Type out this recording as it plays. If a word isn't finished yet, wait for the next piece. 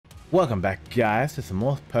Welcome back, guys, to some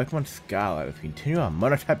more Pokemon Scarlet as we continue our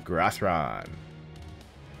monotype grass run.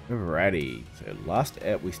 Alrighty, so last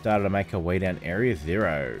ep we started to make our way down Area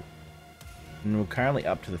 0, and we're currently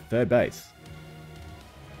up to the third base.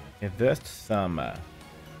 We have versed some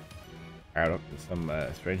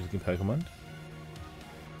strange looking Pokemon.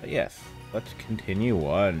 But yes, let's continue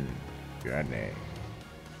on journey.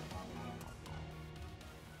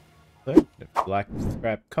 So, like,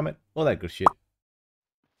 subscribe, comment, all that good shit.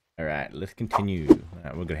 Alright, let's continue.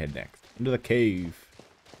 Alright, we're gonna head next. Into the cave.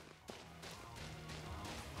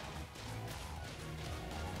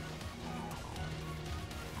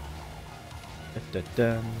 Da, da,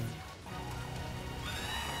 da.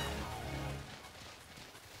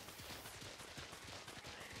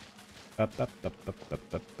 Ba, ba, ba, ba, ba,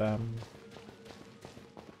 ba, bam.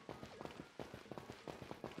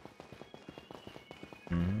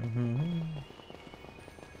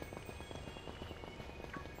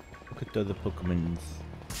 Look at the other Pokemons.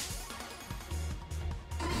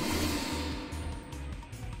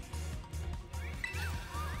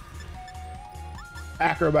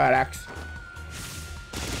 Acrobatics.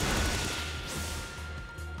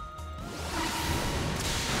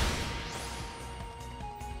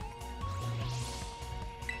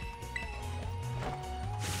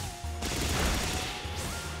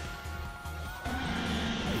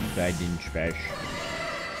 I didn't trash.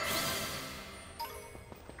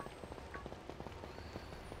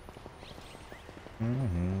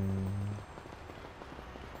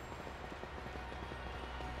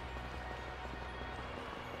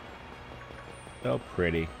 So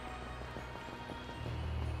pretty.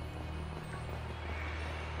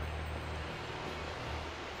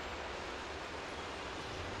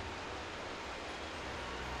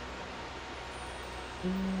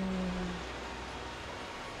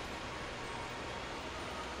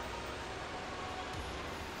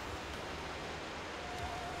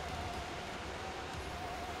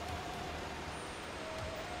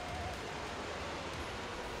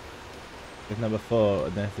 There's number 4,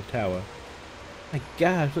 and there's the tower. My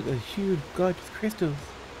gosh, look at those huge, gorgeous crystals.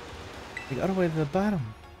 They got all the way to the bottom.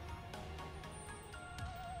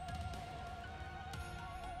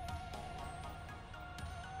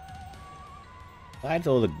 Besides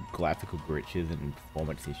all the graphical glitches and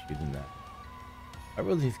performance issues and that,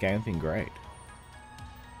 overall this game's been great.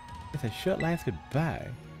 It's a short last goodbye.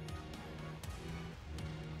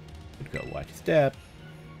 Good go, watch your step.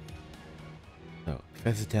 So,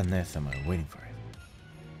 Professor's down there somewhere waiting for us.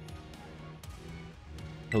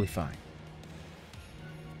 Totally fine.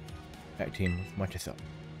 Back team, watch yourself.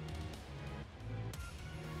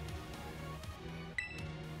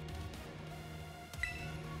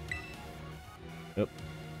 Oh.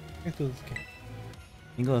 Crystals can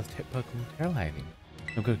Ingla's Pokemon terrorizing.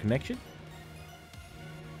 No good connection?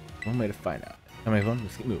 One way to find out. Come on, everyone,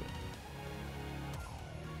 let's get moving.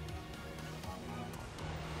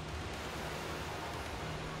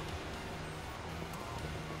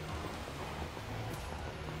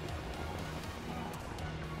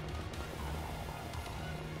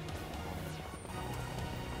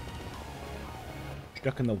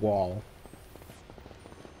 Stuck in the wall.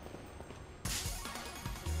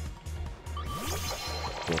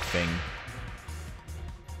 Poor thing.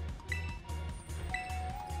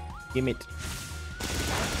 Give it.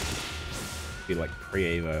 Be like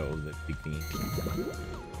pre-Evo or the big thingy.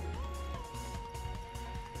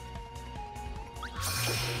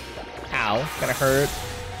 Ow, gonna hurt.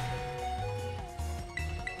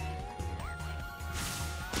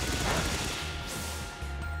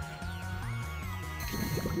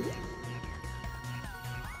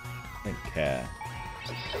 Okay.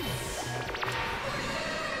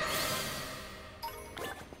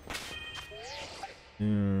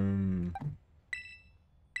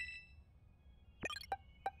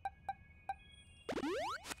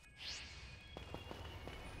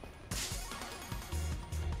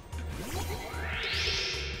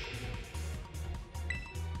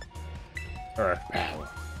 Earth power.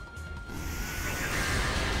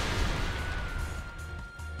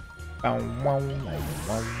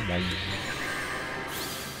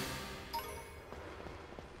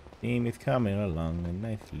 Team is coming along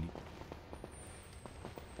nicely.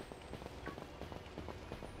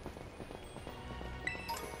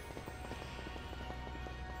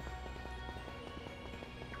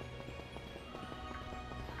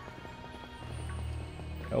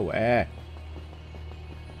 Oh, why'd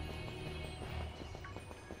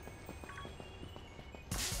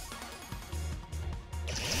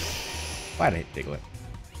I hit Diglett?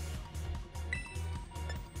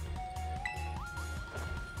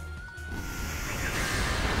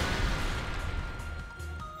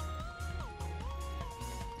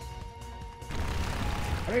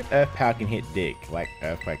 What if Earth Power can hit Dick like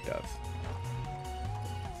Earthquake does?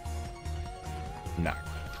 No.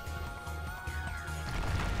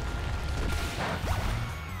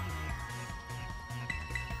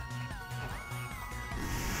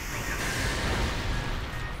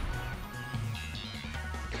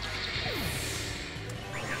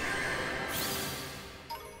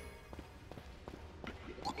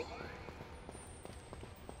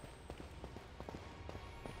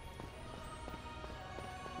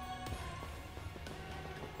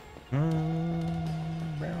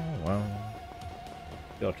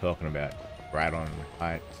 Still talking about right on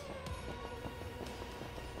heights.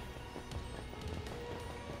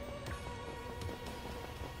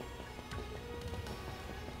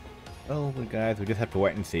 Oh, well, guys, we just have to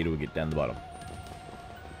wait and see till we get down the bottom.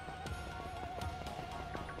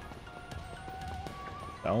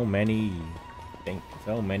 So many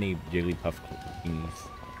Jigglypuff thingies.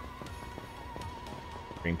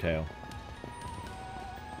 Creamtail.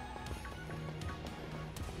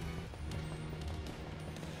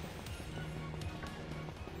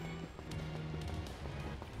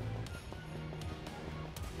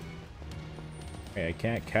 Hey, I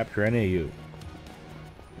can't capture any of you.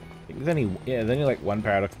 There's only like one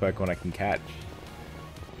Paradox Pokemon I can catch.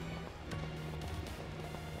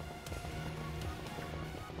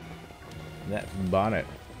 And that's Bonnet.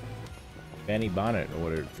 Fanny Bonnet, or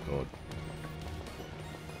whatever it's called.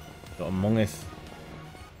 So Among Us.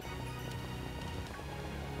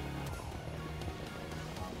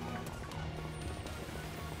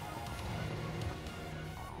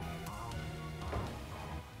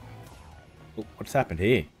 Oh, what's happened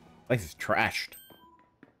here? This place is trashed.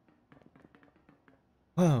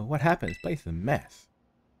 Whoa, what happened? This place is a mess.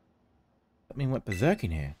 Something went berserk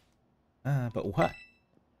in here. But what?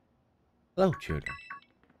 Hello, children.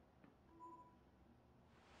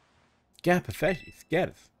 Scared perfection. Scared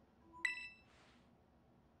us.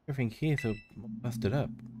 Everything here is so busted up.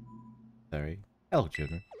 Sorry. Hello,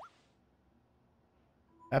 children.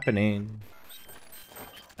 Happening.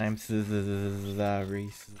 I'm sorry.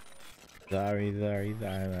 Sorry. I'm sorry.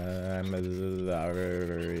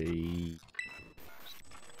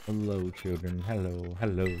 Hello, children.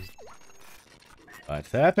 Hello.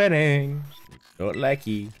 What's happening? Don't like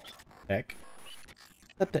you. Heck.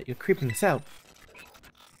 Stop that, you're creeping us out.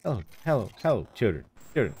 Hello, children.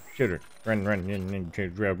 Run.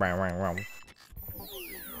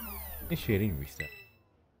 Initiating reset.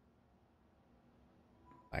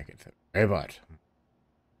 Like it's a robot.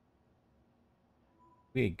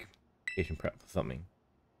 Weird patient prep for something.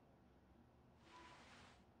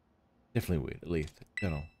 Definitely weird, at least. I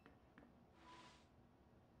don't know.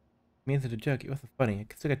 Means it's a joke, it wasn't funny. I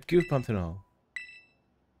still got goosebumps and all.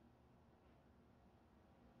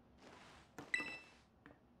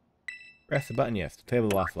 Press the button, yes, to table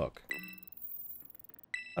the last lock.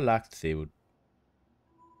 Unlock's disabled.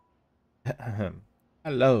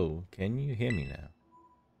 Hello, can you hear me now?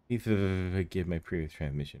 Please forgive my previous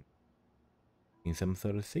transmission. Need some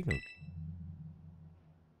sort of signal.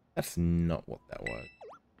 That's not what that was.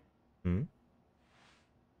 What do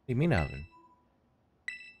you mean, Alvin?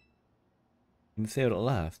 You can say it at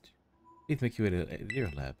last. Please make your way to Zero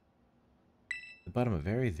Lab. The bottom of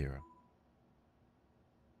Area Zero.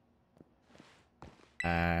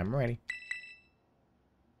 I'm ready.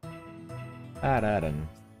 Done.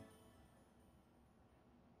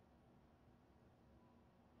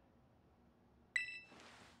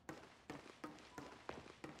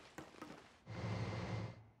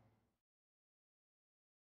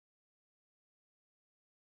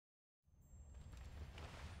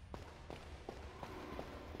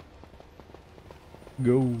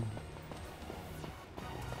 Go.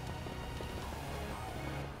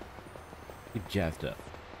 Get jazzed up.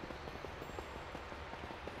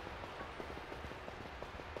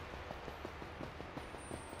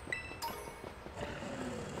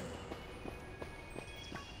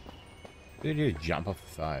 Did you just jump off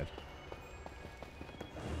the side?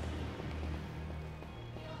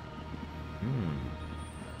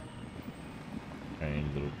 Tiny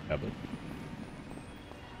little tablet.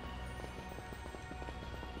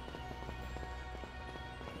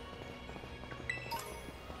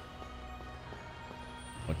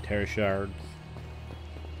 More terror shards.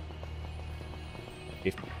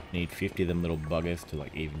 Need 50 of them little buggers to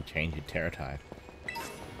like even change your terror type.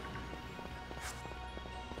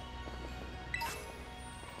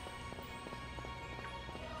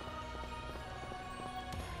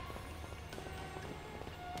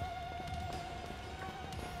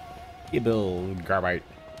 Bill Garbite.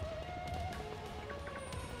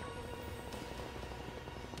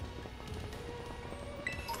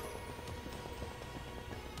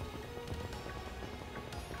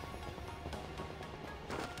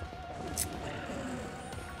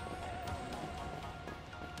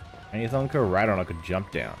 need someone could ride on, I could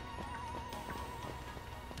jump down.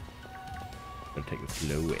 Gotta take the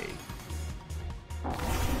slow way.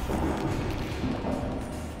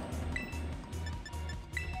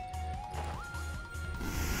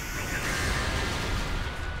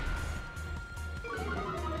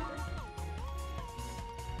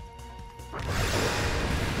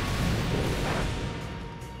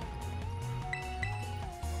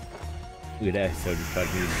 Look at that, so just got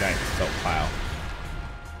a giant salt pile.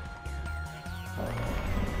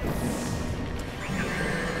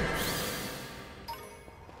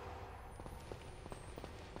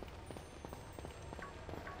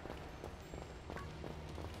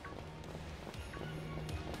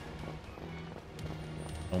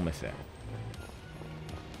 Almost there.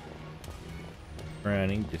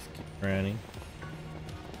 Running, just keep running.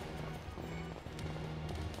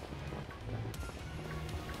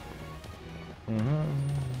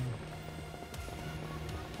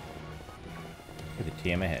 Look at the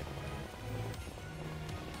TM ahead.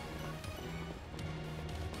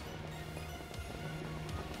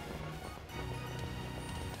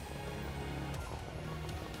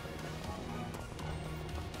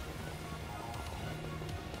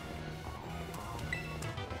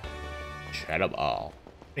 Shadow Ball.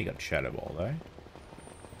 You got Shadow Ball though.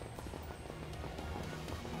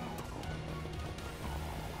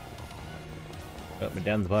 Up and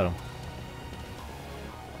down the bottom.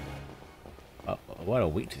 Oh, what a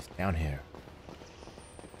weakness down here.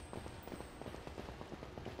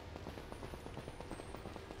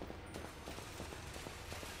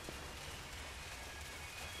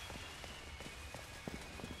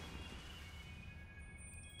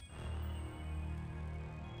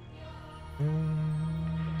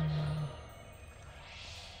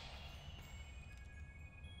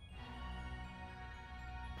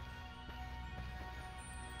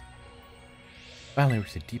 Finally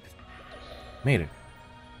reached the deepest. Made it.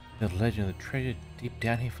 The legend of the treasure deep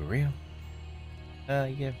down here for real?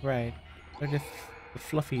 Yeah, right. They're just the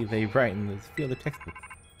fluffy they write in the field of textbook.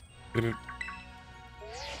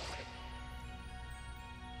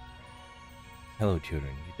 Hello,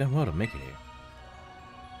 children. You've done well to make it here.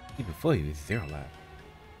 Even before you is Zero Lab.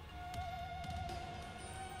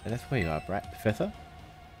 And that's where you are, right, Professor?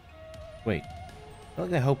 Wait. I feel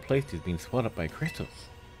like that whole place is being swallowed up by crystals.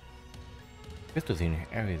 Crystals in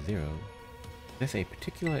Area Zero possess a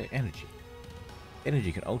particular energy.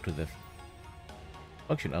 Energy can alter the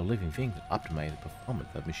function of living things and optimize the performance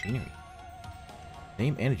of machinery.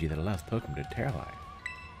 Same energy that allows Pokemon to terrorize.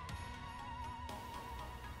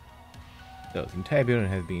 So, the entire building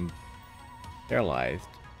has been sterilized.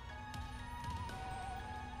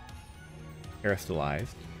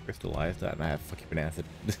 Crystallized. I don't know how to fucking pronounce it.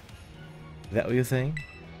 Is that what you're saying?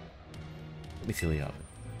 Let me see the other.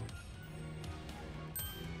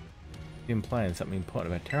 You're implying something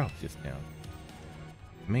important about Terrell just now.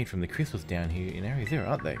 Made from the crystals down here in Area Zero,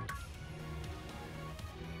 aren't they?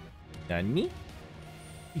 Nani?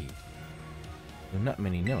 Well, not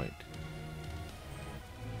many know it.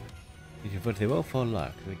 But they will fall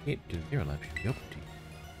locked. The gate to Zero Lab should be open to you.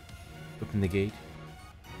 Open the gate.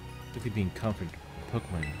 Look at being comforted with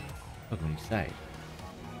Pokemon inside.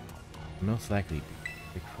 Most likely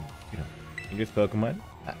be from freedom. Dangerous Pokemon?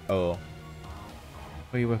 Uh-oh.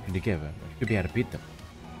 While you're working together, you should be able to beat them.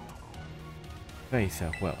 Play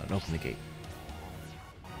yourself well and open the gate.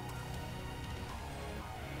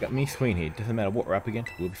 Got me Sween here. Doesn't matter what we're up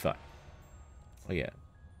against, we'll be fine. Oh yeah.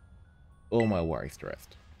 All my worries to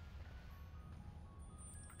rest.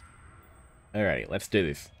 Alrighty, let's do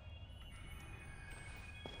this.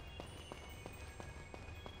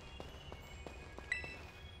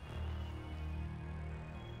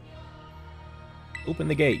 Open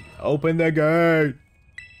the gate. Open the gate.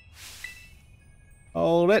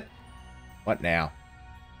 Hold it. What now?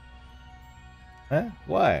 Huh?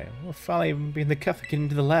 Why? We'll finally be in the cuff and get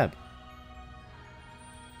into the lab.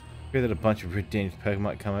 Fear that a bunch of dangerous Pokemon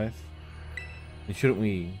might come at us. And shouldn't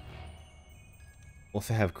we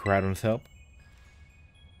also have Koraidon's help?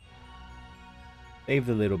 Leave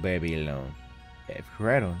the little baby alone. Yeah, if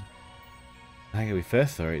Koraidon, like we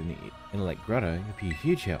first saw it in the Intellect Grotto, it'd be a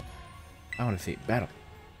huge help. I want to see it battle.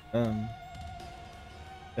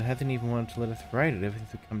 But hasn't even wanted to let us ride it ever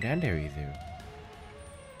since we come down to Area Zero.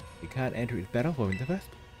 We can't enter its battle for in the first.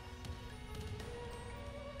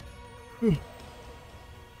 It's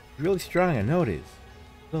really strong, I know it is.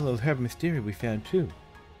 All those herb mysteria we found too.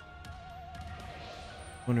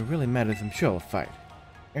 When it really matters, I'm sure we'll fight.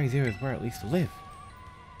 Area Zero is where at least to live.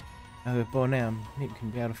 Now that we're now, maybe we can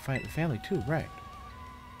be able to fight the family too, right?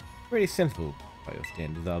 Pretty sensible by your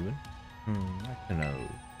standards, Alvin. I don't know.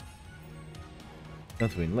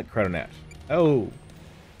 Let's win. Let Crowdon out. Oh!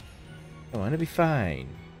 Come on, it'll be fine.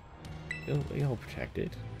 You'll protect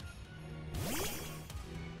it.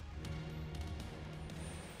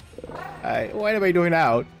 What am I doing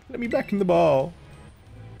out? Let me back in the ball.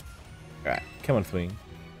 Alright, come on, Swing.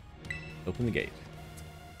 Open the gate.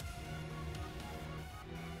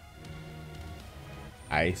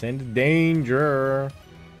 I send danger.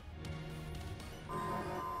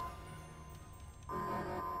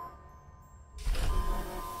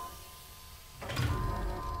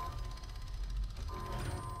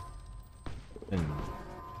 And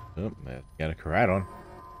oh, got a Caradon.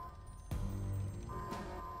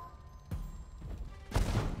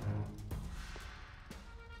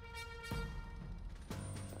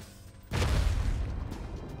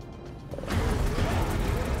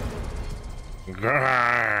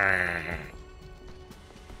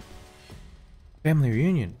 Family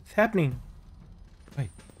reunion. It's happening. Wait,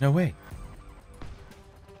 no way.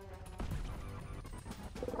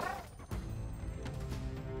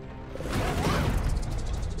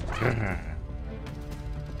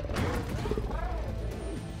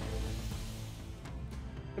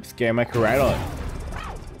 I'm scaring my Caradon.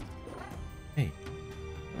 Hey,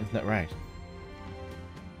 that's not right.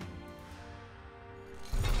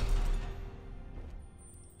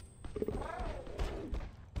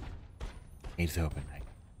 Gate's open.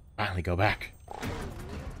 I finally go back.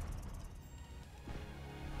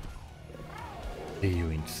 See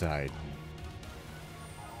you inside.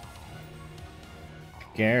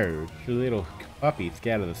 Scared. Your little puppy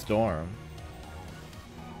scared of the storm.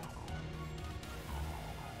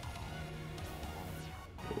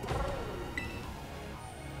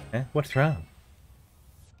 Eh? What's wrong?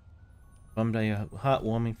 Someday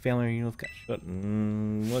heartwarming family reunion got shut.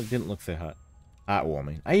 Well, it didn't look so hot.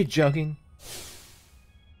 Heartwarming. Are you joking?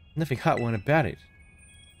 Nothing heartwarming about it.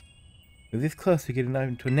 We're this close to getting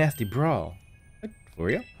into a nasty brawl. What? For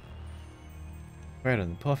real? Right on,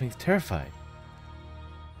 the poor thing's terrified.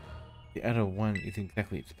 The other one isn't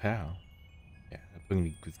exactly its pal. Yeah, that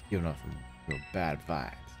thing was giving off some real bad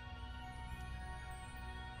vibes.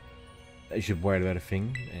 You should worry about a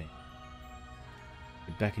thing. Hey.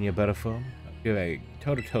 Get back in your better form. I feel like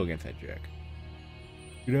toe-to-toe against that jerk.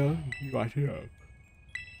 You know, you watch it up.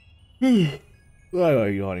 Why are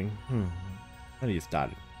you yawning? How did you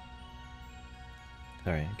start it?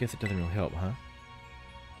 Sorry, I guess it doesn't really help, huh?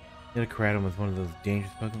 Get a Caradon with one of those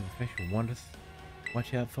dangerous Pokemon with special wonders.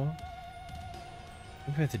 Watch out for?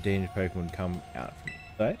 Sometimes a dangerous Pokemon come out from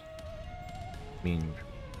the side. I mean,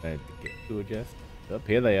 they had to get to adjust. Up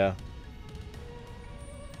here they are.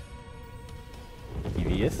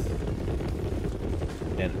 EVS.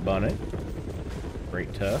 And Bonnet.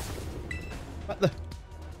 Great Tusk. What the?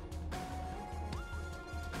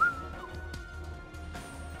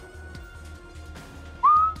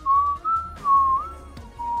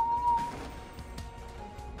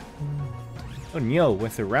 Oh no, we're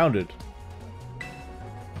surrounded.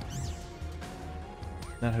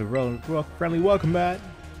 Not a rock friendly welcome mat.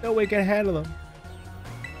 No way can handle them.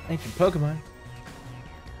 Ancient Pokemon.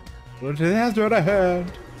 What a disaster at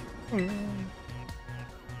hand.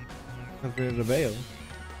 Something to bail.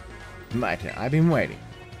 My turn. I've been waiting.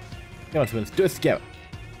 Come on, Twins, do it together.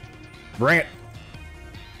 Bring it.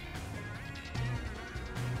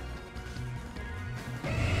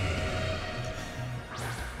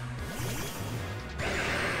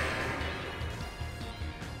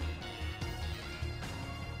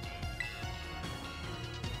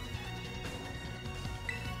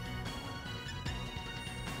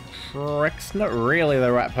 Shrek's not really the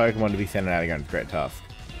right Pokemon to be sending out against Great Tusk.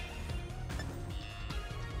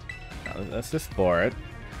 Let's just spore it.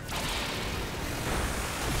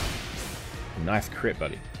 Nice crit,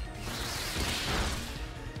 buddy.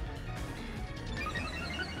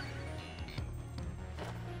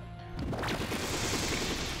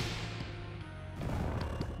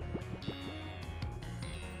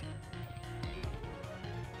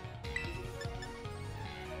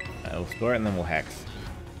 We'll spore it and then we'll hex.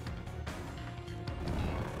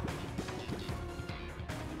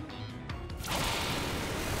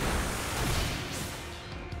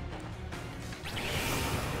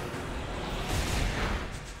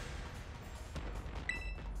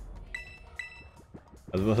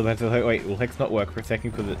 I was about to say, wait, will Hex not work for a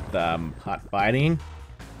second because it's hot fighting?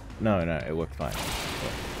 No, it works fine.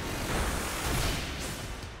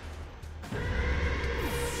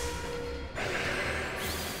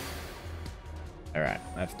 Alright,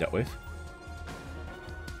 that's dealt with.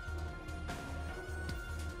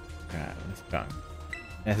 Alright, let's go.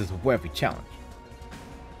 This is a worthy challenge.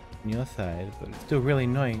 On your side, but it's still really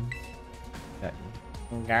annoying. That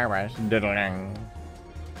garbage diddling.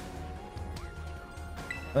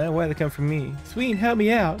 Why they come from me? Sweet, help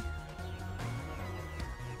me out.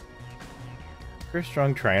 You're a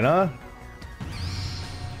strong trainer.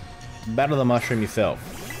 Battle the mushroom yourself.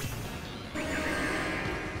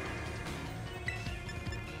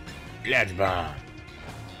 Let's bomb.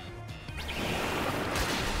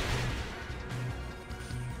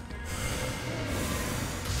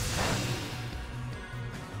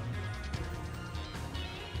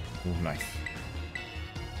 Ooh, nice.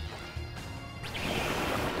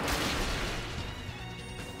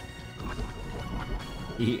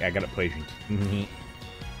 I got it poisoned.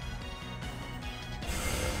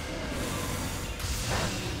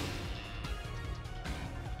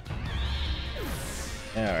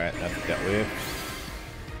 Alright, that's dealt with.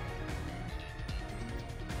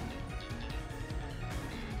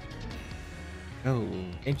 Oh,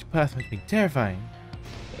 ancient past must be terrifying.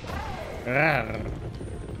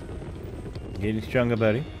 Getting stronger,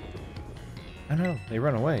 buddy. Oh no, they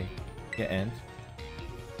run away. Get ends.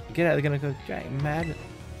 Get out, they're gonna go giant mad.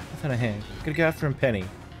 That's on a hand. Gotta go after him, Penny.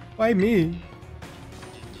 Why me?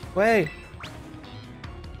 Wait.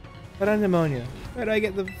 But I'm pneumonia. Why do I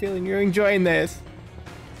get the feeling you're enjoying this?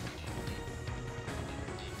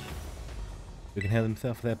 We can have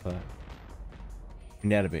themselves for their part.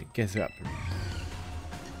 And out of it, guess up.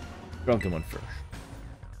 Drunken one first.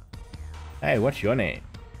 Hey, what's your name?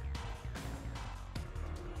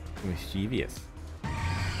 Mischievous.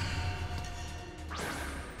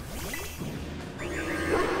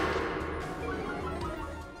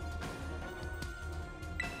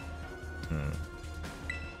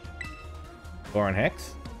 Foreign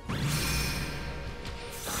Hex.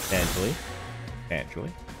 Potentially.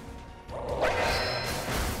 Potentially.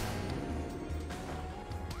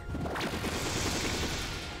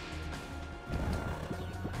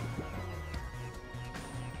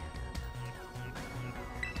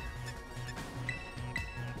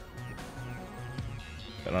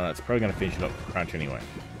 But no, it's probably going to finish it up with Crunch anyway.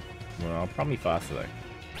 Well, probably faster though.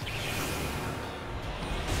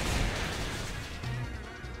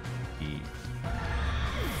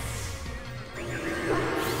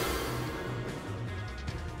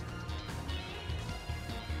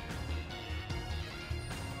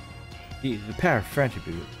 The power of friendship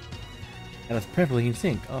is and it's perfectly in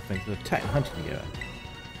sync, all things with tight hunting together.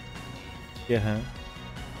 Yeah, huh?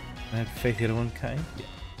 I have to face the other one kind? Yeah.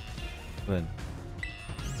 Well then,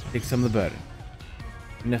 take some of the burden.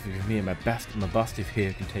 Enough of me and my bastard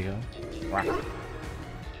here can take on. Wow.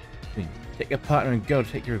 Take a partner and go to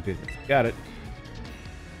take care of business. Got it.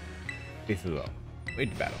 Face of the law.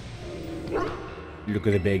 Wait to battle. Look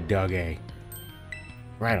at the big doggy.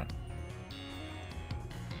 Right on.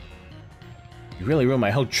 You really ruined my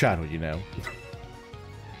whole childhood, you know.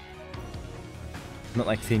 Not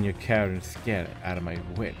like seeing your coward and scared out of my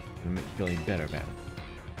wit and feeling better about it.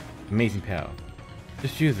 Amazing power.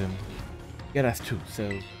 Just use them. Get us too, so.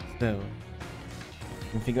 You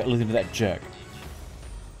think about losing to that jerk.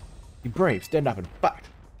 Be brave, stand up and fight.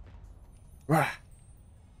 Rah!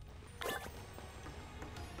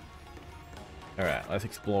 Alright, let's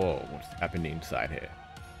explore what's happening inside here.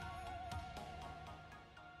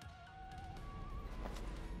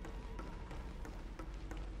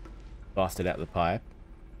 Busted out the pipe.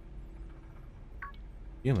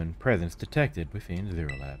 Human presence detected within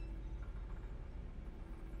Zero Lab.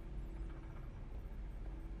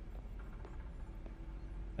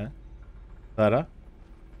 Huh? Sutter?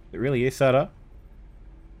 It really is Sutter?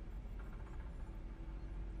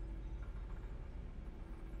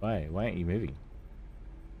 Why aren't you moving?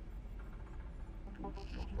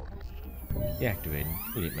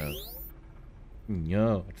 Deactivating sleep mode.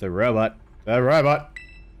 No, it's a robot. It's a robot!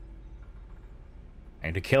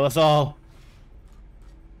 And to kill us all.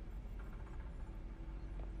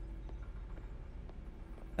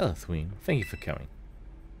 Hello, Sween. Thank you for coming.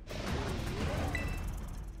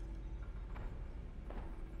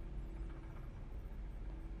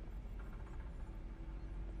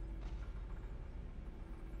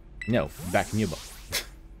 No, back in your box.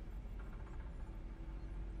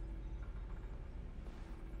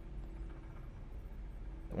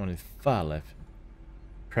 That one is far left.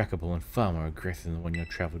 Trackable and far more aggressive than the one you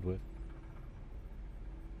traveled with.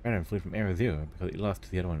 Random flew from Area Zero because he lost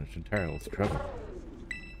to the other one in a terrible struggle.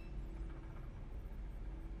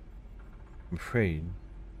 I'm afraid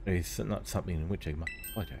there is not something in which I must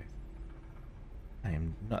apologize. I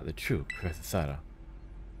am not the true Professor Sada.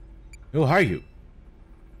 Who are you?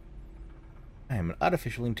 I am an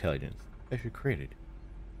artificial intelligence, specially created.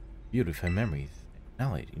 Viewed with her memories and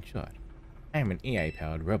knowledge, in short. I am an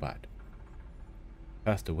AI-powered robot.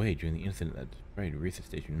 Passed away during the incident that destroyed research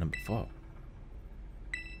station number 4.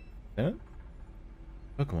 Huh?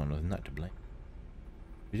 Pokemon was not to blame.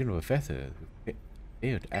 The original professor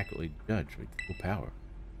failed to accurately judge its full power.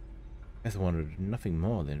 The professor wanted nothing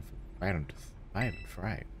more than for Radon to survive and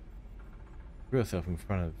thrive. Threw herself in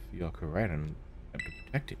front of your Radon to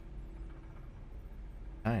protect it.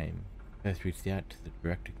 Time, first reached out to the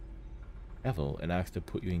director level and asked to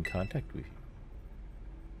put you in contact with you.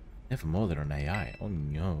 Never more than an AI. Oh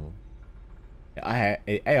no.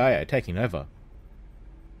 AI are taking over.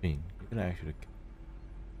 I mean, you're gonna actually...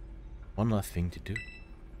 One last thing to do.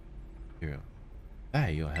 Hero.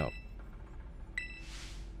 Hey, your help.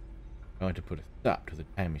 I want to put a stop to the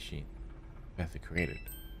time machine the Professor created.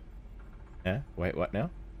 Huh? Wait, what now?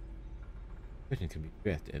 Questions can be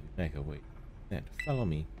addressed as we make our way. Then follow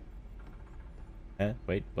me. Huh?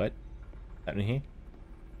 Wait, what? What's happening here?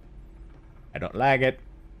 I don't like it.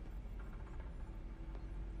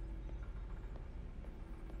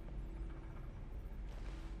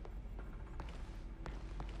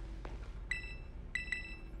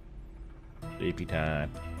 Sleepy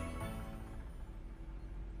time.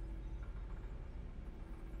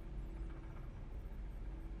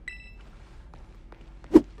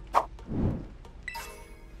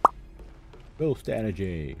 Ghost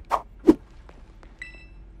energy.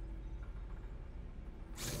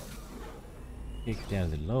 Take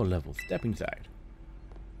down the low level. Step inside.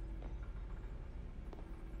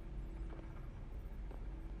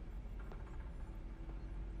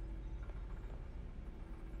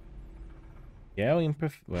 Going,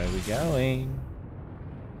 where are we going?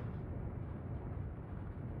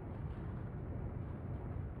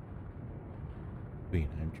 Queen,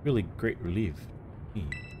 I'm truly great relief.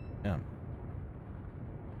 Come.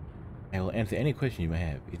 I will answer any question you may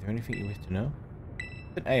have. Is there anything you wish to know?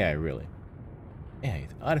 It's an AI, really. AI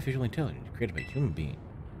is artificial intelligence created by a human being.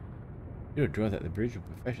 It draws out the bridge of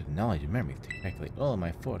professional knowledge and memories to calculate all of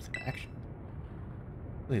my thoughts and actions.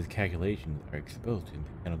 All these calculations are exposed to the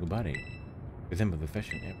mechanical body. Resemble the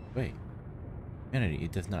profession in every way. Humanity,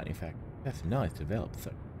 it does not, in fact, possess knowledge developed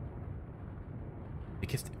such. The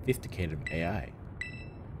sophisticated AI.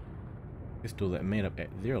 Crystal that made up at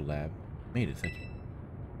Zero Lab made it such.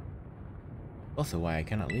 Also, why I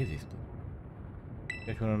cannot leave this place. You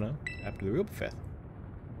guys want to know? After the real professor.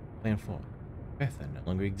 Plan 4. Professor no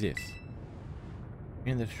longer exists.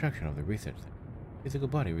 In the destruction of the research center, the physical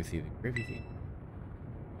body received a gravy thing.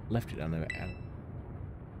 Left it on the atom.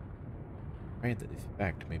 Afraid that this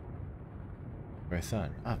fact may be for our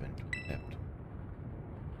son, Avin, to accept.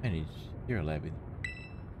 Manage Zero Lab in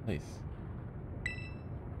place.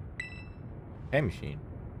 Time machine.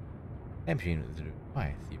 Time machine was a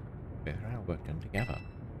device the professor and I worked on together.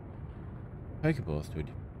 Pokeballs to a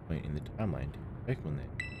different point in the timeline to Pokemon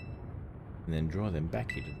there, and then draw them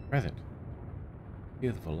back into the present.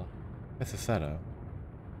 Beautiful life. Professor Sada,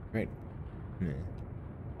 great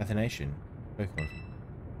fascination. Pokemon.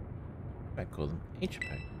 I call them ancient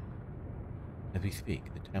Pokemon. As we speak,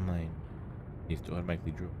 the timeline needs to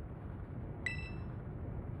automatically draw.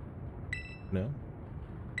 No?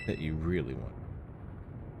 That you really want.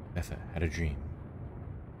 Professor had a dream.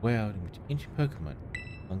 A world in which ancient Pokemon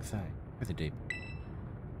alongside present day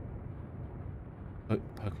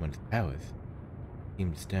Pokemon's powers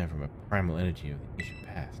seemed to stem from a primal energy of the ancient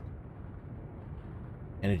past.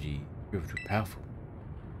 Energy proved too powerful.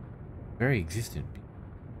 Very existent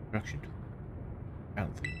destruction to the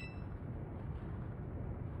balance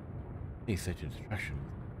of such a destruction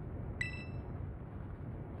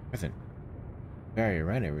present. Barrier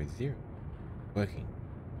around it was zero. Working.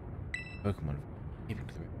 Pokemon keeping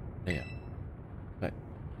to the Paldea. But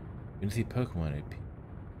you can see Pokemon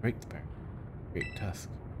break the barrier. Create Tusk.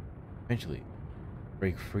 Eventually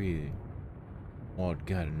break free the walled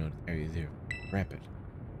garden known as Area Zero. Rampant.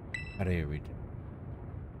 Paldea region.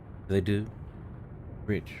 They do.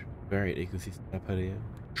 Rich, varied ecosystem of Paldea.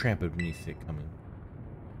 Trampled beneath it coming.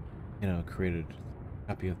 Created a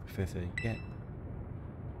copy of Professor yet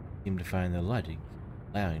seemed to find the logic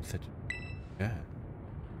allowing such a god.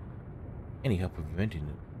 Any help with preventing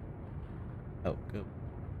it. Oh, go.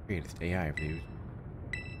 Greatest AI of the years.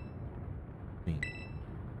 You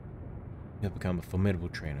have become a formidable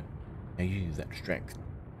trainer. Now you use that strength.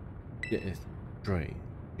 Destroy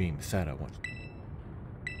dream Sada wants.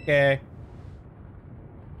 Okay.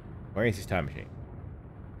 Where is this time machine?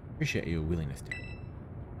 Appreciate your willingness to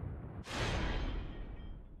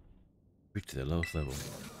reach to the lowest level.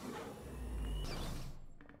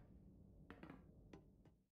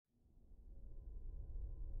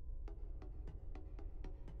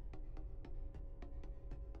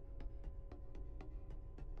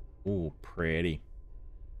 Ooh, pretty.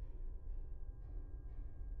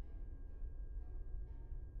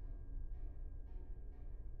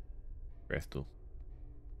 crystals.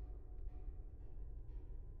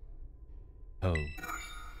 Oh.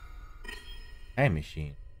 Time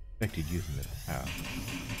machine. Expected using the power.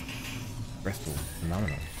 Crystal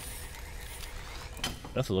phenomenal.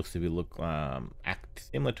 It also looks to be act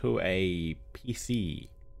similar to a PC,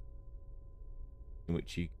 in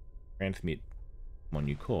which you transmit when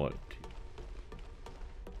you call it.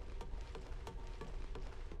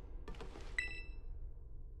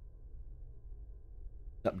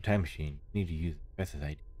 Up the time machine, you need to use the Professor's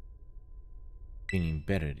ID. Being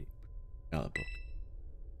embedded Scarlet book.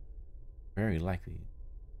 Very likely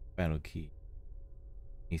final key.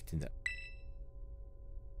 Needs to that.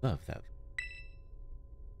 Love that.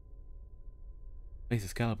 Place the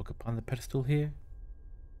Scarlet book upon the pedestal here.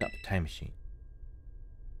 Up the time machine.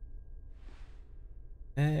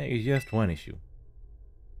 There is just one issue.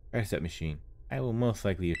 Press that machine. I will most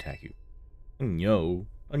likely attack you. Oh no.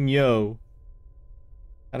 Oh no.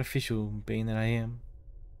 Artificial being that I am,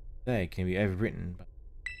 they can be overwritten by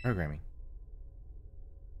programming.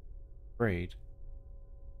 Afraid,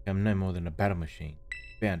 I'm no more than a battle machine,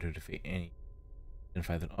 bound to defeat any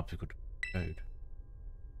identified as an obstacle to code.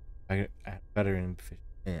 I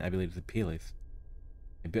believe the peerless.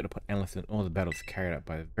 I built upon analysis in all the battles carried out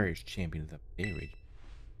by the various champions of their region.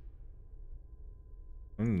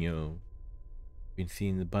 Oh no. Been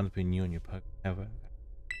seeing the bond between you and your Pokemon, however,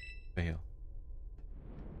 fail.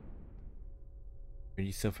 Ready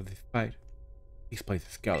yourself for this fight. Please place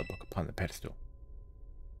the Scarlet book upon the pedestal.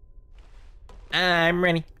 I'm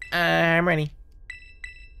ready. I'm ready.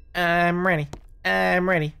 I'm ready. I'm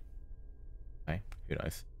ready. Hey, who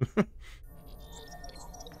knows?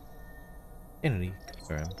 Entity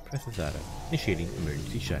confirmed. Press the data. Initiating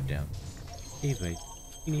emergency shutdown. Please wait.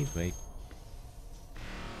 Please wait.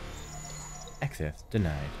 Access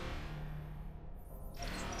denied.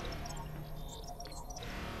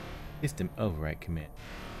 System override command.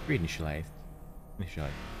 Reinitialize. Initialize.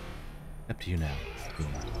 Up to you now.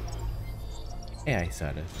 AI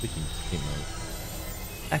SATA switching to sleep mode.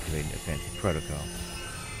 Activating advanced protocol.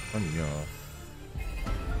 On your.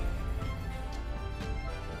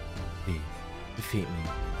 Please defeat me.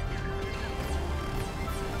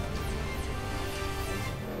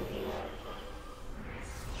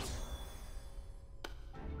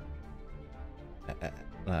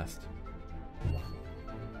 Last.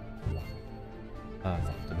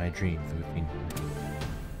 After my dreams have been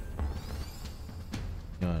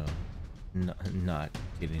not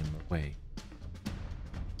getting in the way.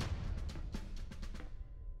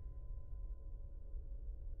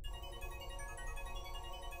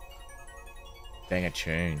 Dang a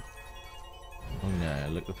tune. Oh no,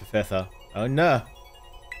 look the professor. Oh no!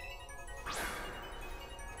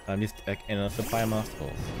 I'm just like in a supply master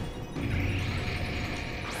horse.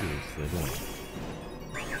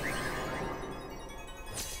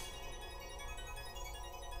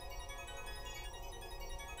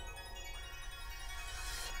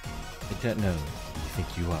 I don't know who you think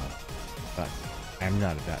you are, but I'm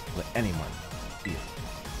not about to let anyone steal.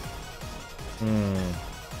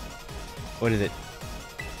 What is it?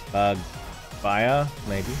 Bug fire,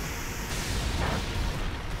 maybe?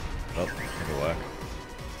 Oh, it'll work.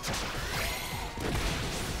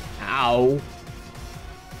 Ow!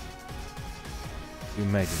 You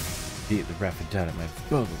imagine the rapid dot at my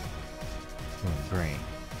disposal. My brain.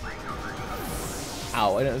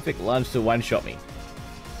 Ow, I don't think lunch to one-shot me.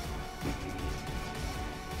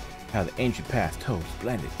 How the ancient past holds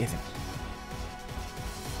splendid, isn't it?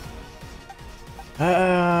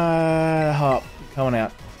 Hop, coming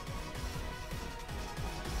out.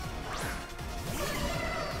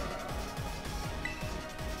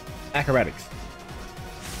 Acrobatics.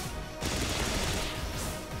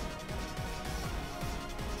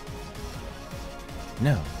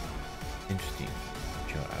 No. Interesting.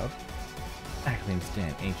 Child. I can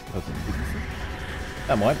understand ancient Pokemon weaknesses.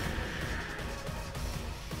 Somewhat.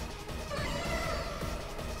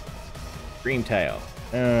 Dreamtail.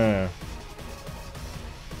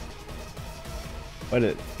 What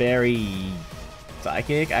is it? Fairy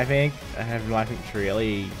psychic, I think. I have nothing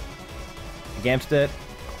really against it.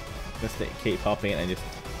 Just to keep hopping and just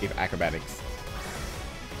give acrobatics.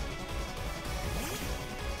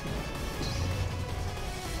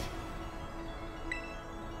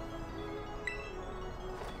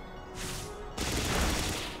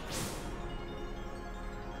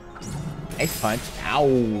 Ice punch.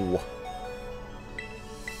 Ow.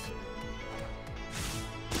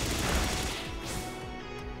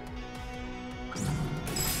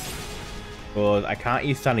 Well, I can't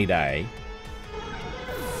use Sunny Day.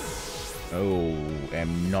 Oh,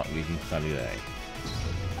 I'm not using Sunny Day.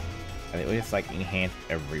 I think we just like enhance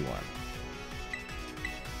everyone.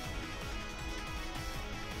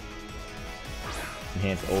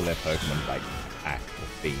 enhance all their Pokemon, like attack or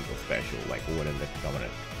speed or special, like or whatever they're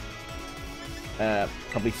dominant.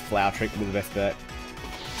 Probably Flower Trick would be the best bet.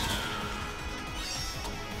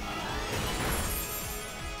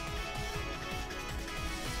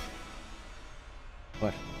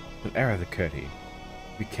 What? What errors occurred here?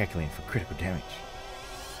 Recalculating for critical damage.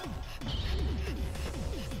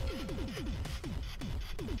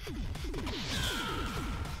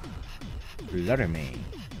 Flutter me.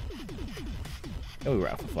 Oh, we were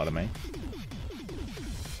out for Flutter me.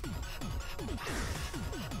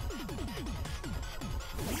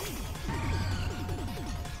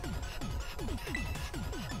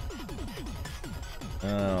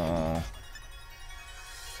 Oh.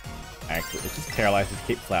 Actually, it just paralyzes,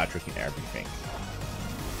 keep Flower Tricking everything.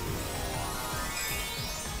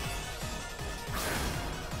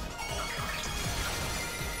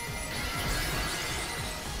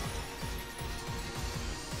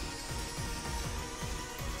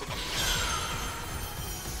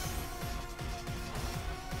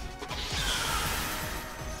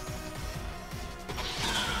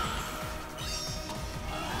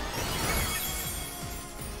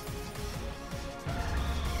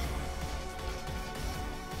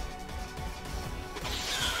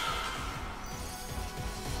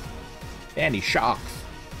 And he shocks.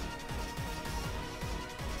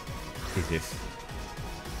 What is this?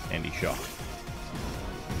 And he shocks.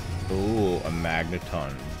 Oh, a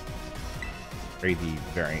Magneton. Crazy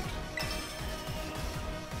variant.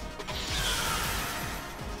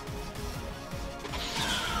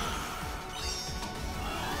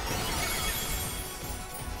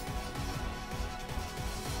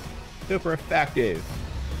 Super effective.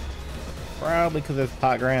 Probably because it's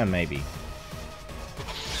hot ground, maybe.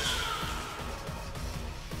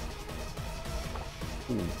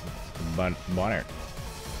 Bonner.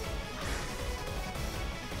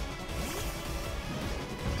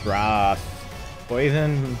 Grass.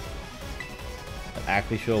 Poison. Not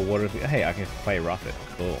actually sure what it is. Hey, I can play rough it.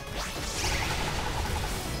 Cool.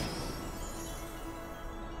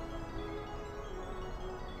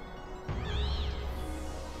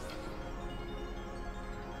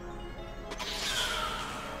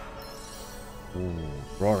 Ooh,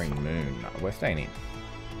 Roaring Moon. No, we're staying in.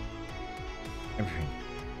 Everything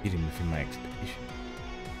hidden within my expectation.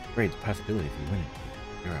 Great possibility of winning.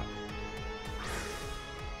 You're out.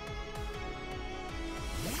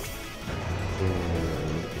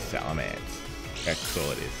 Ooh, the Salamence. That's cool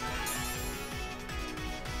it is.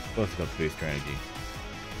 Both got booster energy.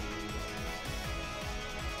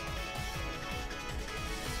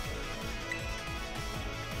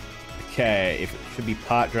 Okay, if it should be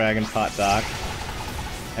part dragon, part dark.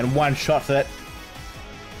 And one shot it.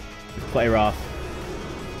 Play rough.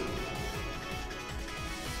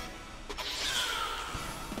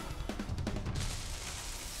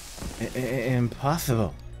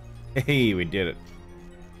 Impossible. Hey, we did it.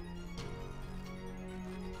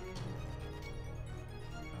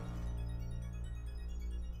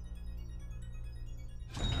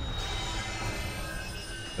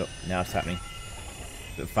 Oh, now it's happening.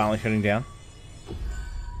 Is it finally shutting down?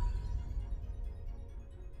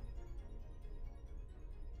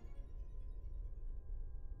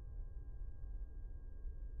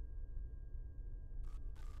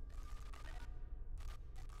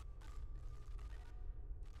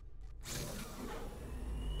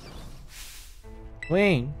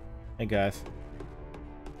 Wing! Hey guys.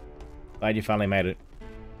 Glad you finally made it.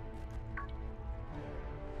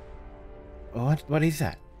 What is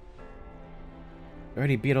that?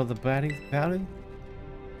 Already beat all the baddies?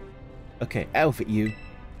 Okay, outfit you.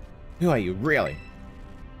 Who are you, really?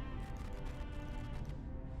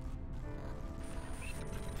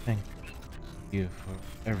 Thank you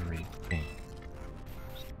for everything.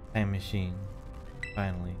 Time machine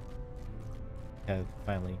finally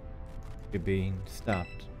being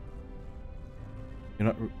stopped.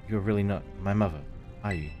 You're really not my mother,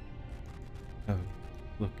 are you? Oh,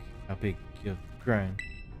 look how big you've grown.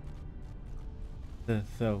 They're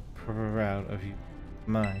so proud of you,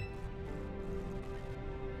 mine.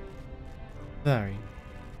 Sorry,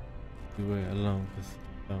 you were alone for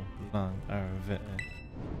so long, our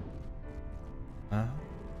Huh?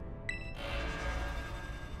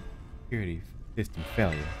 Security system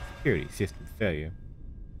failure.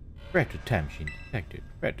 Retro time machine detected.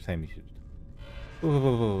 Retro time machine.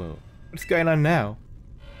 Whoa. What's going on now?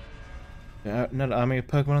 Another army of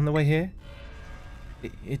Pokemon on the way here?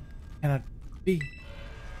 It cannot be.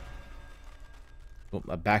 Oh,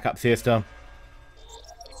 a backup system.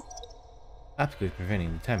 Absolutely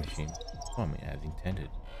preventing the time machine forming as intended.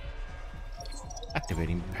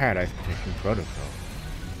 Activating Paradise Protection Protocol.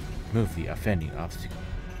 Move the offending obstacle.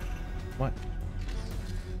 What?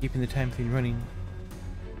 Keeping the time machine running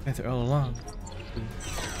faster all along.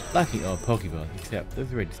 Locking all Pokeballs except those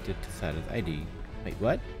registered to Sada's ID. Wait,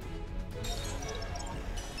 what?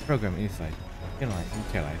 Program inside. Analyze and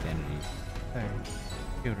utilize energies. Sorry,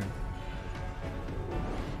 children.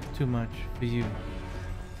 Too much for you.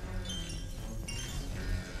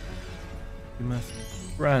 You must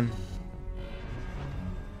run.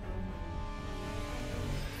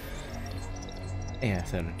 AI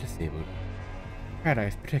Sada disabled.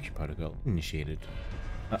 Paradise Protection Protocol initiated.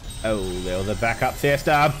 Oh, there was a backup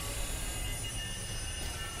system!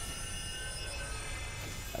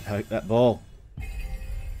 That ball.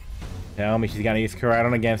 Tell me she's gonna use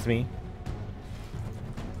Koraidon against me.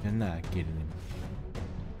 You're not getting him.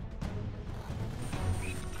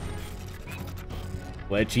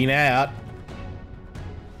 Glitching out.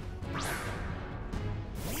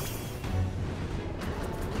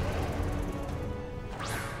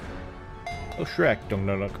 Oh, Shrek. Don't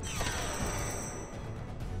know. Look.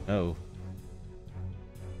 Oh.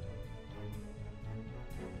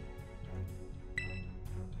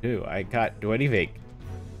 Dude, I can't do anything.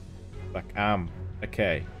 Fuck,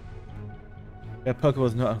 okay. That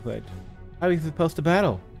Pokemon's not good. How are you supposed to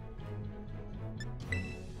battle?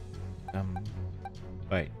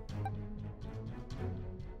 Wait.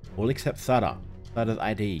 All except Sada. Sada's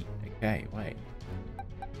ID. Okay, wait.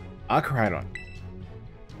 Koraidon.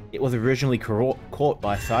 It was originally caught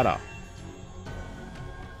by Sada.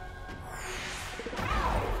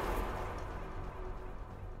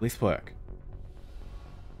 This work.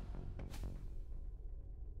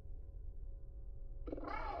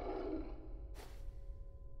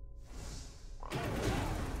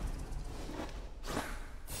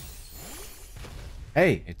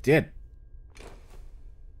 Hey, it did.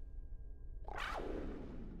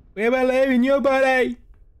 We believe in you, buddy.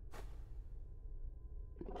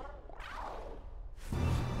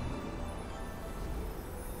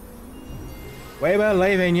 We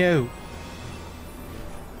believe in you.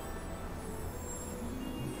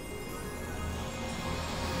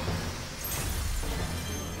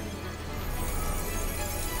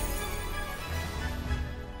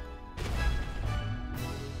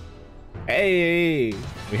 Hey,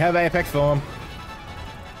 we have Apex form.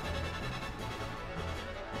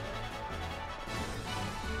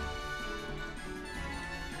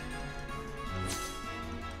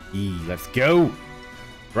 Let's go.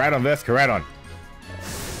 Koraidon versus Koraidon.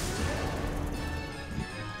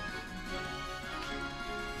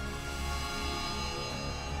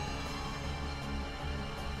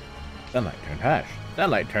 Sunlight turned hashed.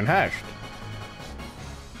 Sunlight turned hashed.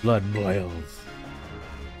 Blood boils.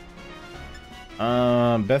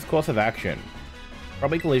 Best course of action.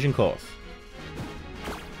 Probably collision course.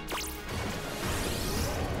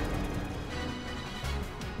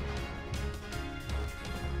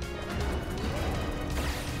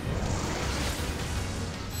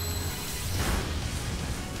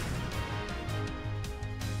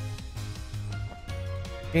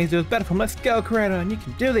 Games do better from Let's Go, Koraidon. You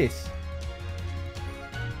can do this.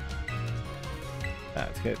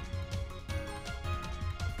 That's good.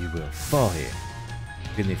 You will fall here.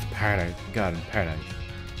 In this paradise, garden paradise.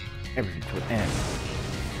 Everything to an end.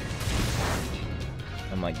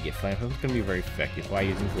 I'm like, yeah, fine. It's gonna be very effective. Why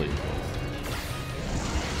using collision course?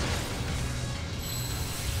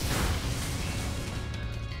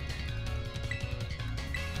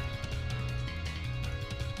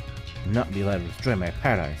 Not be allowed to destroy my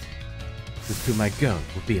paradise. This to my goal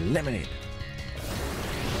will be eliminated.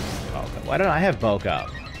 Okay, why don't I have bulk up?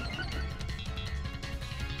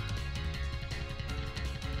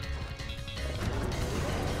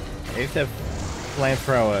 I used to have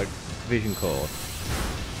Flamethrower, Vision Core,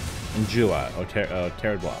 and Jua, or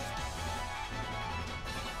Terror Blast.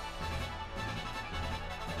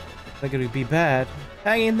 Like it would be bad.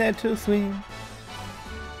 Hang in there too, Swing.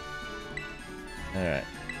 Alright.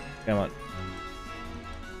 Come on.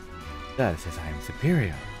 God says I am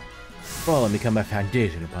superior. Fall and become a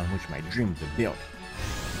foundation upon which my dreams are built.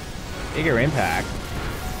 Bigger impact.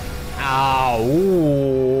 Ow!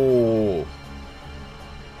 Ooh.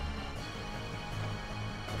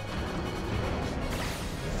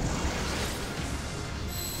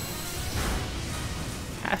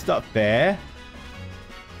 That's not fair.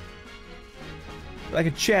 Like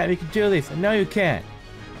a champ, you can do this. I know you can.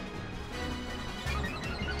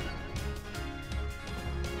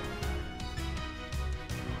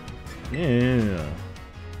 Yeah.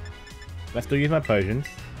 I still use my potions.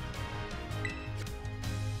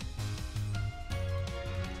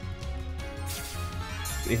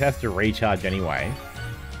 It has to recharge anyway.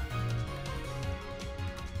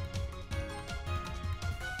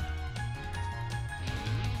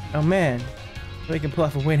 Oh man, we can pull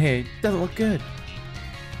off a win here. Doesn't look good.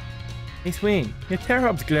 Hey Swing, your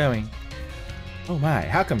Terrorob's glowing. Oh my,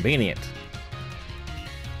 how convenient.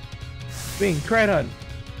 Swing, Kraton,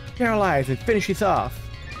 paralyze and finish this off.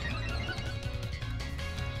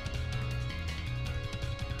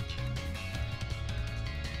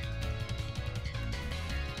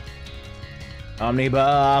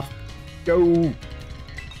 Omnibuff, go!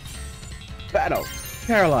 Battle,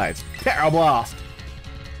 paralyze, Terror Blast.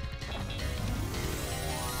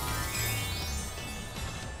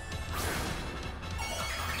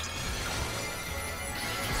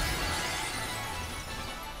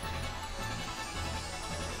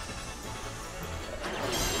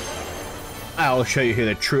 I'll show you who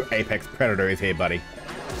the true apex predator is here, buddy.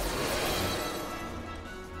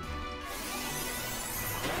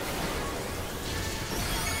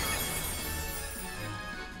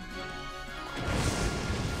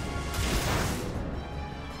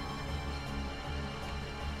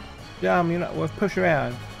 You're not worth push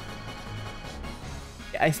around.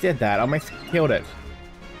 Yeah, I said that. I almost killed it.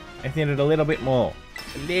 I just needed a little bit more.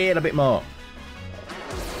 A little bit more.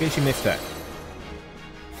 Guess you missed it.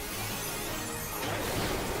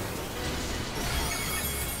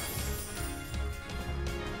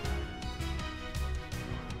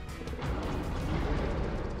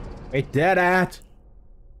 We did it!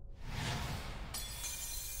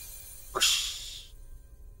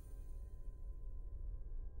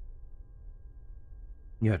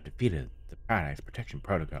 You have defeated the Paradise Protection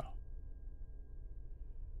Protocol.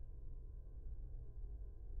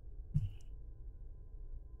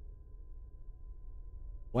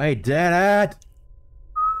 We did it!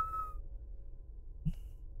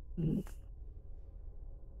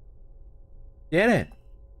 Did it!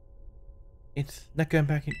 It's not going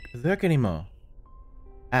back in berserk anymore.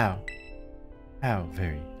 How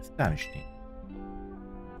very astonishing.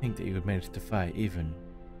 I think that you would manage to defy even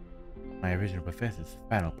my original professor's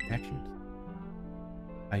final protections.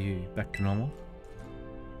 Are you back to normal?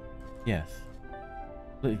 Yes.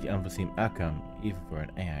 Completely unforeseen outcome, even for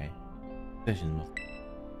an AI. Possession of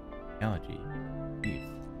technology.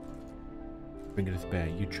 If bring it to despair,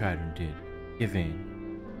 you tried and did. Give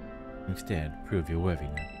in. Instead, prove your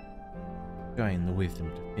worthiness. Showing the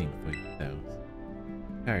wisdom to think for yourselves.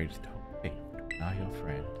 Courage to hold faith to are your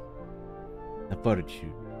friend. The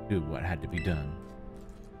fortitude to do what had to be done.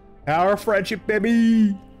 Our friendship,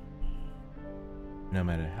 baby! No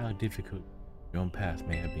matter how difficult your own past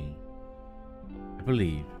may have been, I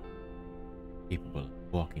believe capable of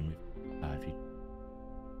walking with life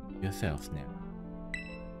yourselves now.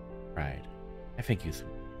 Pride. I think you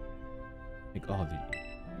sweet. I think all of you.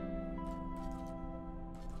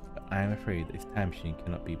 But I am afraid this time machine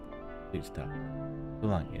cannot be stopped so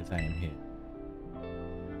long as I am here.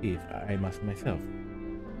 If I must myself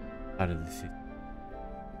out of the system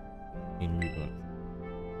in rebuild.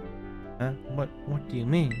 Huh? What do you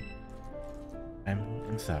mean?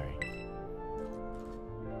 I'm sorry.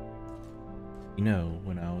 You know,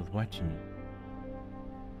 when I was watching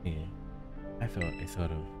you here, I felt a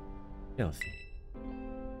sort of jealousy.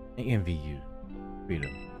 I envy you,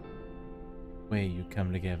 freedom. The way you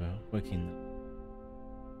come together, working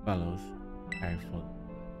the follows, powerful.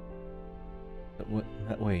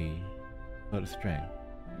 That way, sort of strength.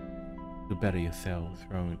 To better yourselves,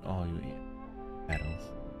 throwing all your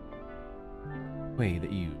battles. The way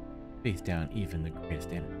that you face down even the greatest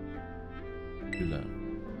enemy. You love.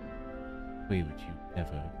 The way which you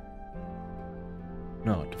never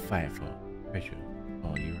know to fight for treasure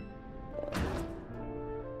all your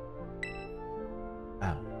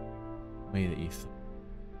the way that you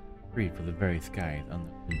free for the very skies on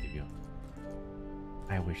the wings of your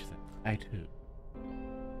I wish that I too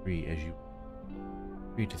free as you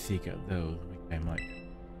free to seek out those which I might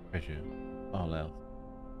treasure all else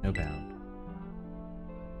no bound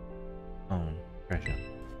own treasure.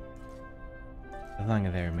 As long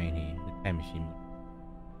as I remain here, the time machine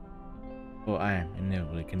will, for I am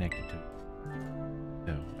inevitably connected to it.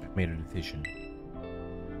 So I've made a decision.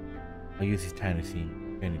 I'll use this time machine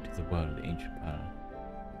to journey to the world of the ancient power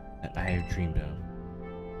that I have dreamed of.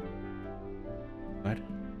 What?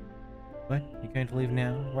 What? You're going to leave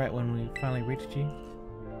now, right when we finally reached you?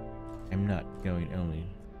 I'm not going only.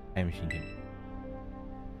 Time machine can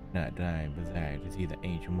not deny desire to see the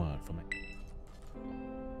ancient world for my.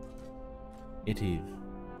 It is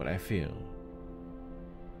what I feel.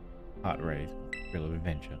 Heart raised with the thrill of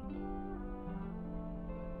adventure.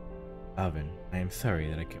 Alvin, I am sorry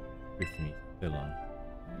that I kept with me so long.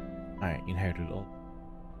 I inherited all.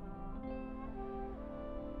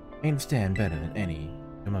 I understand better than any.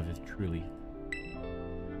 Your mother's truly.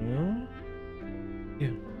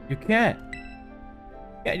 You You can't.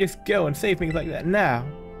 You can't just go and say things like that now.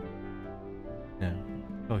 No,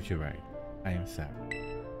 oh, you're right. I am sorry.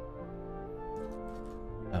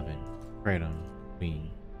 Oven, Kratom,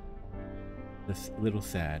 Queen. This little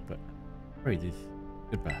sad, but praises.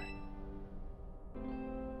 Goodbye.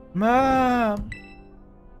 Mom!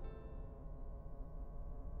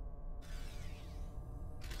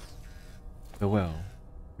 Farewell,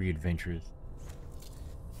 free adventurers.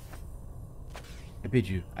 I bid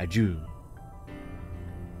you adieu.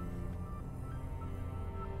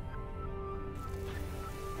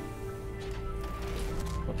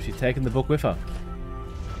 Oh, she's taking the book with her.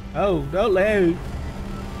 Oh, don't leave!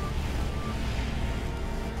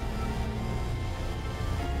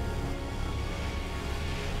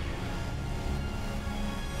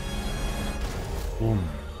 Boom.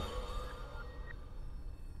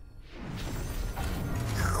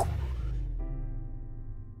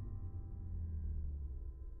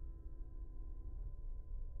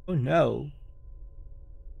 Oh no.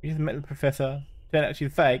 We just met the professor. Turned out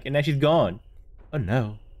she's fake and now she's gone. Oh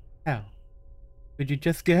no. How? Could you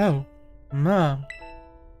just go? Mom.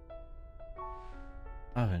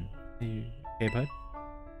 Marvin, are you okay, bud?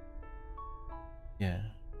 Yeah.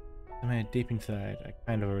 Somewhere deep inside, I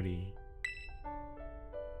kind of already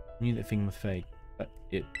knew that thing was fake, but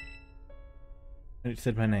when it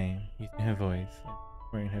said my name, using her voice, and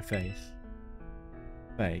wearing her face.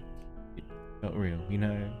 Fake. It's not real, you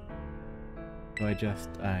know? So I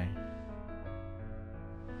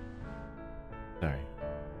sorry.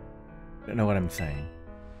 Don't know what I'm saying.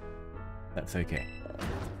 That's okay.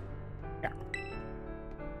 Yeah.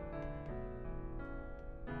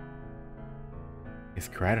 It's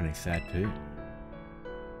Kratom is sad too.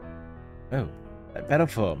 Oh, that battle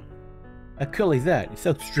form. How cool is that? It's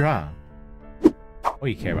so strong. What do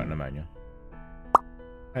you care about pneumonia?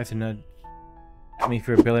 Pass a nudge at me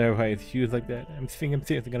for a belly over his shoes like that. I'm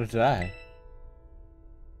seriously gonna die.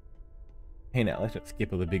 Hey now, let's not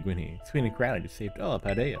skip all the big win here. Sween and Kratom just saved all of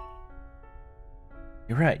Paldea.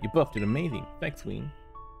 You're right, you both did amazing. Thanks, Sween.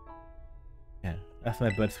 Yeah, that's my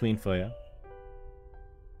bud Sween for you.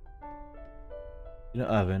 You know,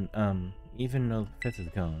 Oven, even though the professor's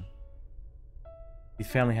gone, he's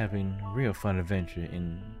finally having a real fun adventure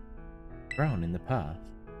grown in the past.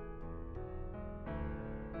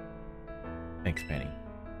 Thanks, Penny.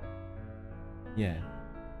 Yeah,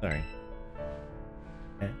 sorry.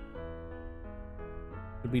 Yeah.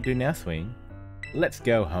 What do we do now, Sween? Let's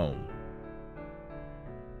go home.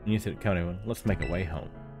 And you said, come on everyone, let's make our way home.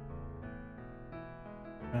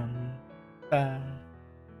 Bye.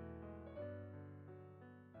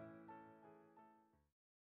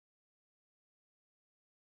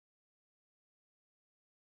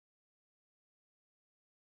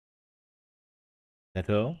 That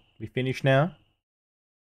all? We finished now?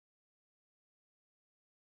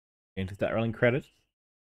 Going to start rolling credits?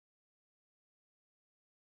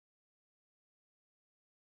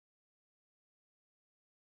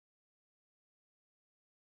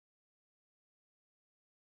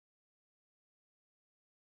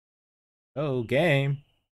 Oh, game.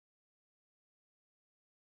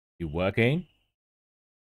 You working?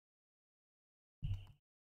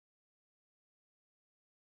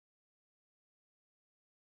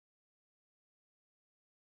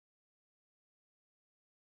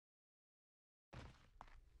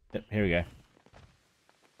 Yep, here we go.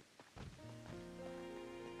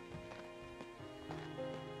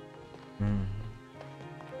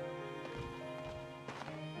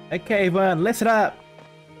 Okay, everyone, listen up.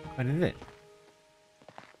 What is it?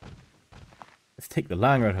 Let's take the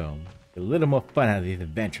long road home. Get a little more fun out of this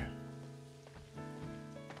adventure.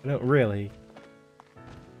 I don't really.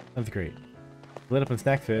 Sounds great. Lit up on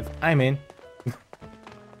snacks first. I'm in.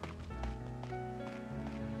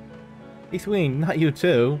 Hey, Sween, not you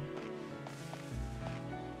too.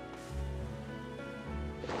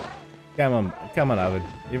 Come on, Ovid.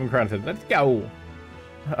 Even Kratom said, let's go.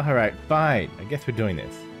 Alright, fine. I guess we're doing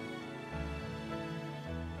this.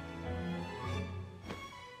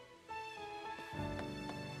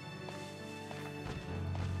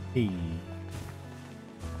 Hey.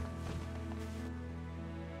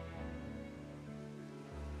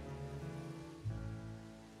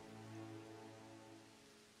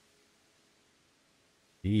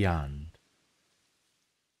 Beyond.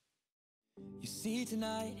 You see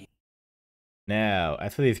tonight. Now,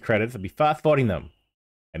 as for these credits, I'll be fast forwarding them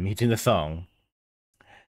and meeting the song.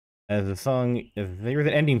 There is an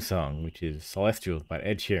ending song, which is Celestial by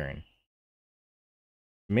Ed Sheeran.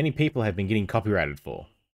 Many people have been getting copyrighted for.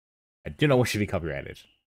 I do not wish to be copyrighted.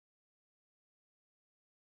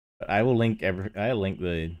 But I'll link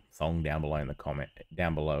the song down below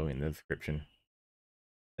in the description.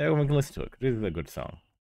 So everyone can listen to it, 'cause this is a good song.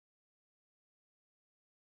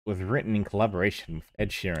 It was written in collaboration with Ed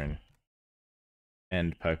Sheeran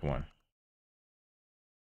and Pokemon.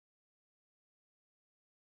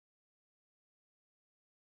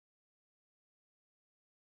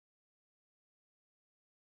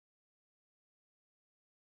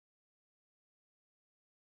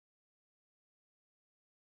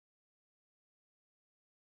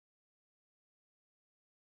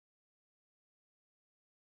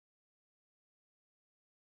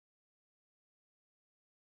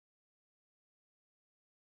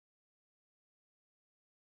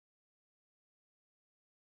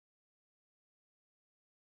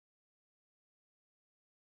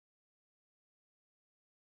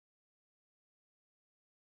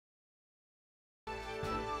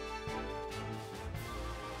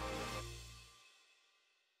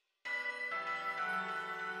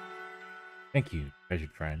 Thank you,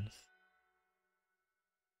 treasured friends.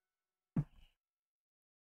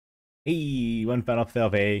 Hey, one fan off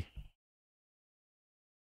selfie.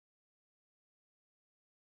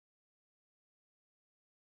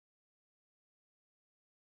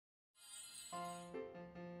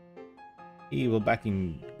 Hey, we're back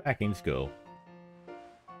in school.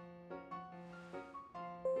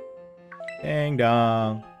 Ding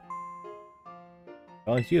dong.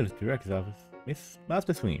 Calling students to director's office. Miss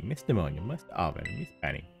Master Swing, Miss Demonia, Mr. Arvin, Miss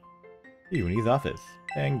Penny. You in his office.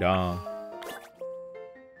 Ding dong.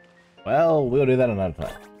 Well, we'll do that another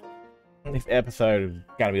time. This episode is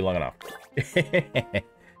gonna be long enough.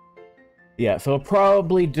 Yeah, so we'll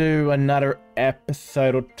probably do another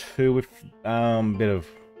episode or two with bit of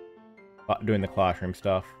doing the classroom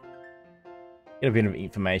stuff. Get a bit of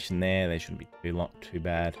information there. They shouldn't be too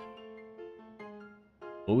bad.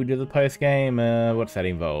 Will we do the post game? What's that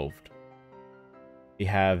involved? We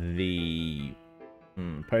have the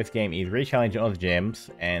post game is re-challenge all the gems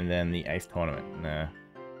and then the Ace tournament. Nah.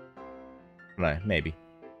 No, maybe.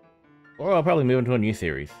 Or I'll probably move into a new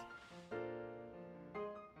series.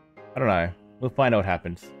 I don't know. We'll find out what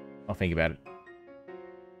happens. I'll think about it.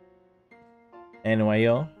 Anyway,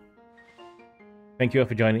 y'all. Thank you all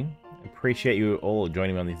for joining. Appreciate you all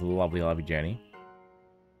joining me on this lovely, lovely journey.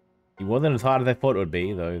 It wasn't as hard as I thought it would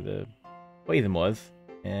be, though the poison was.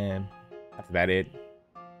 And that's about it.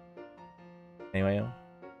 Anyway, y'all.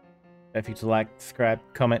 Don't forget to like, subscribe,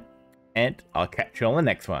 comment, and I'll catch you on the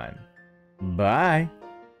next one. Bye!